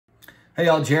Hey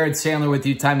y'all, Jared Sandler with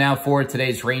you. Time now for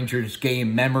today's Rangers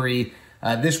game memory.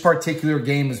 This particular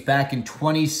game was back in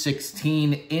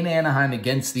 2016 in Anaheim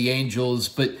against the Angels.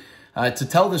 But to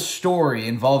tell the story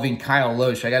involving Kyle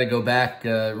Lohse, I got to go back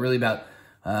really about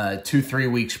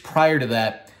 2-3 weeks prior to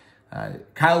that.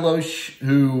 Kyle Lohse,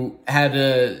 who had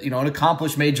an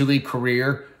accomplished major league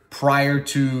career prior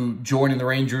to joining the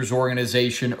Rangers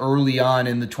organization early on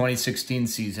in the 2016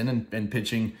 season and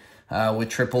pitching with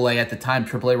AAA at the time,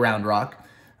 AAA Round Rock.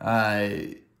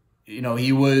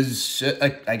 He was,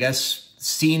 I guess,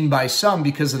 seen by some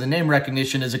because of the name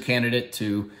recognition as a candidate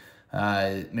to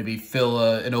maybe fill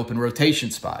an open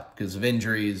rotation spot because of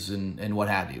injuries and what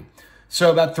have you. So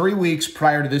about 3 weeks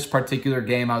prior to this particular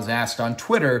game, I was asked on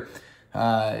Twitter,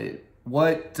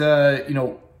 what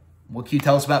can you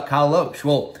tell us about Kyle Lohse?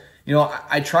 Well,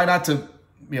 I try not to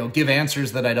give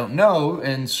answers that I don't know.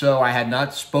 And so I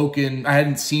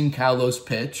hadn't seen Kyle Lohse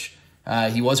pitch.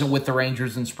 He wasn't with the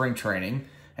Rangers in spring training.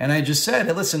 And I just said,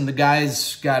 hey, listen, the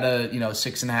guy's got a,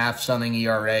 6.5 something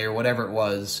ERA or whatever it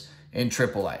was in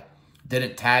AAA.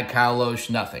 Didn't tag Kyle Lohse,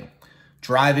 nothing.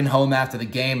 Driving home after the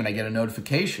game and I get a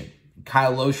notification.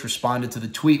 Kyle Lohse responded to the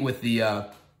tweet with the,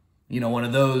 one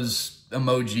of those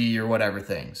emoji or whatever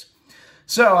things.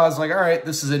 So I was like, all right,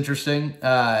 this is interesting.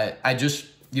 I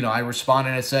responded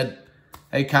and I said,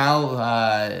 hey, Kyle,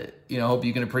 hope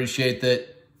you can appreciate that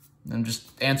I'm just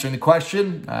answering the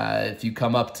question. If you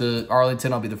come up to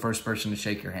Arlington, I'll be the first person to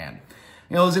shake your hand.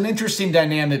 It was an interesting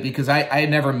dynamic because I had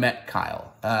never met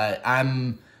Kyle. I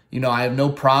have no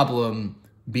problem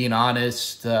being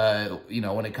honest,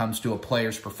 when it comes to a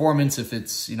player's performance, if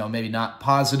it's, maybe not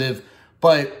positive,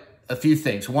 but a few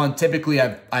things. One, typically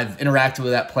I've interacted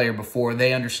with that player before.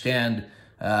 They understand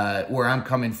where I'm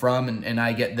coming from and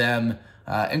I get them.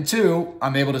 And two,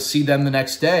 I'm able to see them the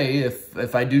next day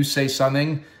if I do say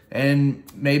something and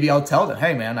maybe I'll tell them,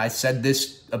 hey man, I said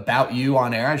this about you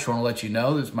on air. I just want to let you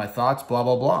know, this is my thoughts, blah,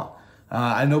 blah, blah.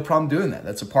 I have no problem doing that.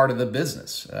 That's a part of the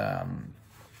business.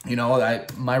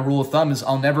 My rule of thumb is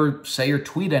I'll never say or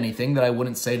tweet anything that I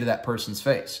wouldn't say to that person's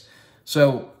face.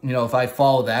 So, if I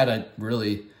follow that, I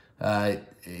really, I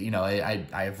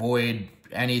avoid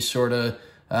any sort of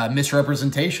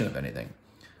misrepresentation of anything.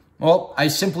 Well, I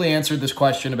simply answered this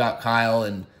question about Kyle,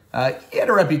 and he had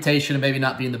a reputation of maybe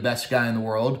not being the best guy in the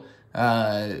world.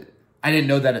 I didn't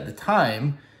know that at the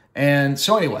time. And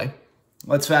so anyway,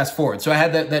 let's fast forward. So I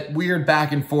had that weird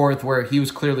back and forth where he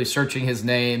was clearly searching his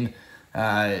name.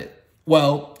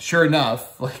 Well, sure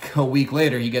enough, like a week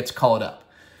later, he gets called up.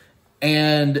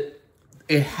 And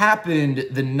it happened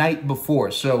the night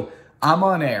before. So I'm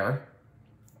on air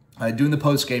doing the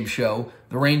post-game show.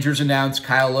 The Rangers announced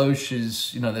Kyle Lohse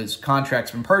is, his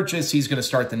contract's been purchased. He's going to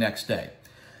start the next day.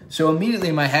 So immediately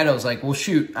in my head, I was like, well,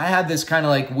 shoot, I had this kind of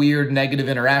like weird negative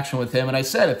interaction with him. And I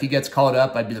said, if he gets called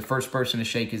up, I'd be the first person to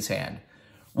shake his hand.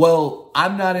 Well,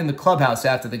 I'm not in the clubhouse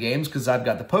after the games because I've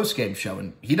got the post-game show,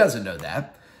 and he doesn't know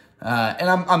that. And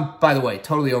I'm, by the way,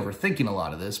 totally overthinking a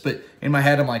lot of this. But in my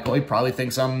head, I'm like, well, he probably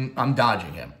thinks I'm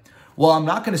dodging him. Well, I'm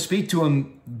not going to speak to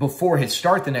him before his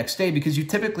start the next day because you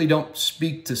typically don't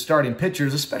speak to starting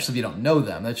pitchers, especially if you don't know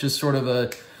them. That's just sort of a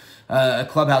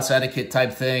clubhouse etiquette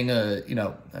type thing.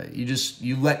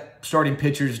 You let starting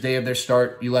pitchers day of their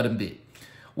start, you let them be.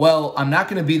 Well, I'm not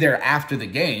going to be there after the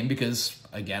game because,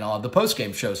 again, I'll have the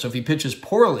post-game show. So if he pitches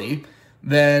poorly,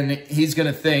 then he's going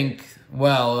to think,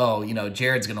 well,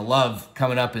 Jared's going to love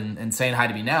coming up and saying hi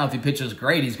to me now. If he pitches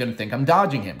great, he's going to think I'm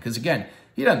dodging him because, again,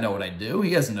 he doesn't know what I do.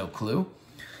 He has no clue.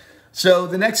 So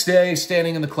the next day,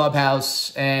 standing in the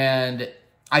clubhouse, and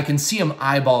I can see him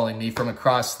eyeballing me from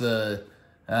across the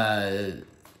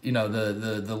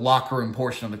locker room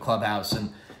portion of the clubhouse.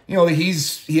 And,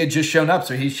 he had just shown up,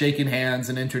 so he's shaking hands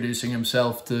and introducing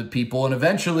himself to people. And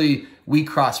eventually we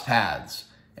crossed paths.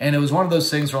 And it was one of those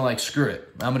things where I'm like, screw it,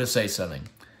 I'm going to say something.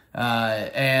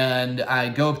 And I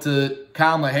go up to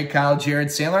Kyle, I'm like, hey, Kyle, Jared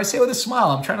Sandler. I say it with a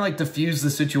smile. I'm trying to diffuse the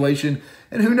situation.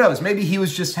 And who knows, maybe he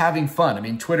was just having fun. I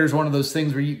mean, Twitter's one of those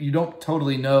things where you don't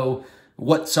totally know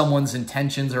what someone's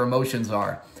intentions or emotions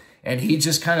are. And he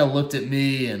just kind of looked at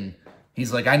me and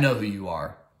he's like, I know who you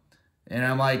are. And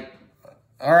I'm like,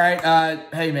 all right,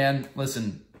 hey, man,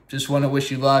 listen, just want to wish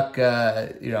you luck,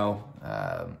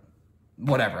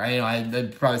 whatever. I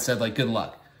probably said, like, good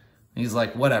luck. He's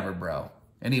like, whatever, bro.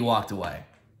 And he walked away.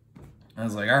 I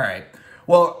was like, all right.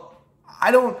 Well,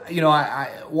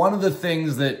 one of the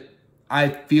things that I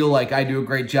feel like I do a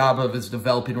great job of is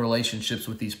developing relationships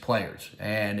with these players.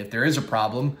 And if there is a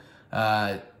problem,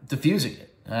 diffusing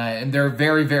it. And there are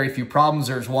very, very few problems.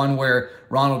 There's one where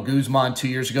Ronald Guzman 2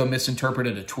 years ago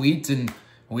misinterpreted a tweet, and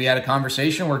we had a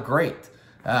conversation. We're great.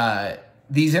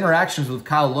 these interactions with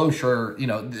Kyle Lohse are,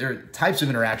 they're types of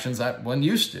interactions I wasn't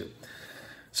used to.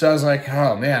 So I was like,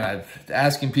 oh man, I'm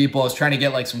asking people, I was trying to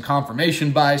get like some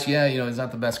confirmation bias. Yeah, he's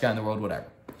not the best guy in the world, whatever.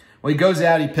 Well, he goes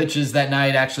out, he pitches that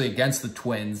night actually against the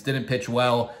Twins, didn't pitch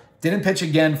well, didn't pitch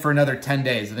again for another 10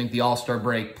 days. I think the All-Star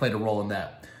break played a role in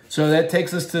that. So that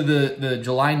takes us to the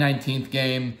July 19th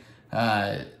game.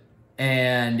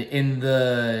 And in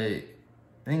I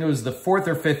think it was the 4th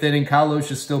or 5th inning, Kyle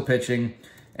Lohse is still pitching,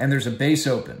 and there's a base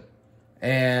open.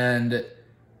 And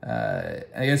I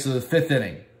guess it was the 5th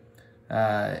inning.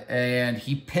 And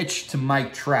he pitched to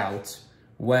Mike Trout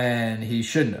when he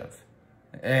shouldn't have.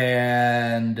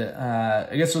 And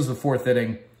I guess it was the 4th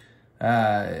inning.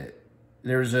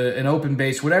 There's an open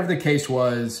base. Whatever the case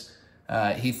was,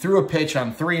 he threw a pitch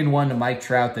on 3-1 to Mike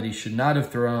Trout that he should not have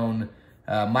thrown.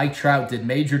 Mike Trout did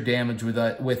major damage with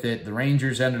it. The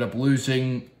Rangers ended up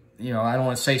losing. I don't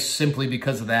want to say simply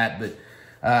because of that, but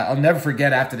I'll never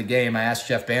forget after the game, I asked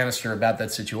Jeff Bannister about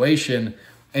that situation.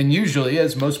 And usually,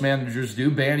 as most managers do,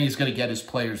 Banny's going to get his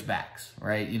players' backs,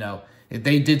 right? If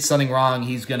they did something wrong,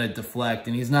 he's going to deflect,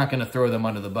 and he's not going to throw them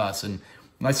under the bus. And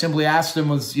I simply asked him,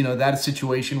 was, that a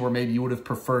situation where maybe you would have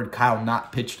preferred Kyle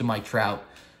not pitch to Mike Trout?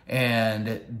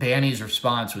 And Banny's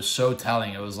response was so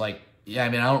telling. It was like, yeah, I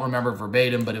don't remember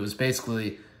verbatim, but it was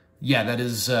basically, yeah, that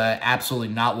is absolutely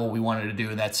not what we wanted to do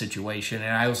in that situation.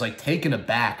 And I was like taken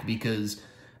aback because,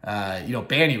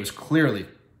 Banny was clearly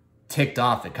ticked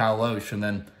off at Kyle Lohse, and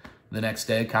then the next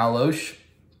day, Kyle Lohse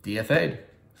DFA'd.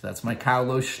 So that's my Kyle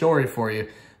Lohse story for you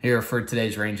here for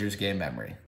today's Rangers game memory.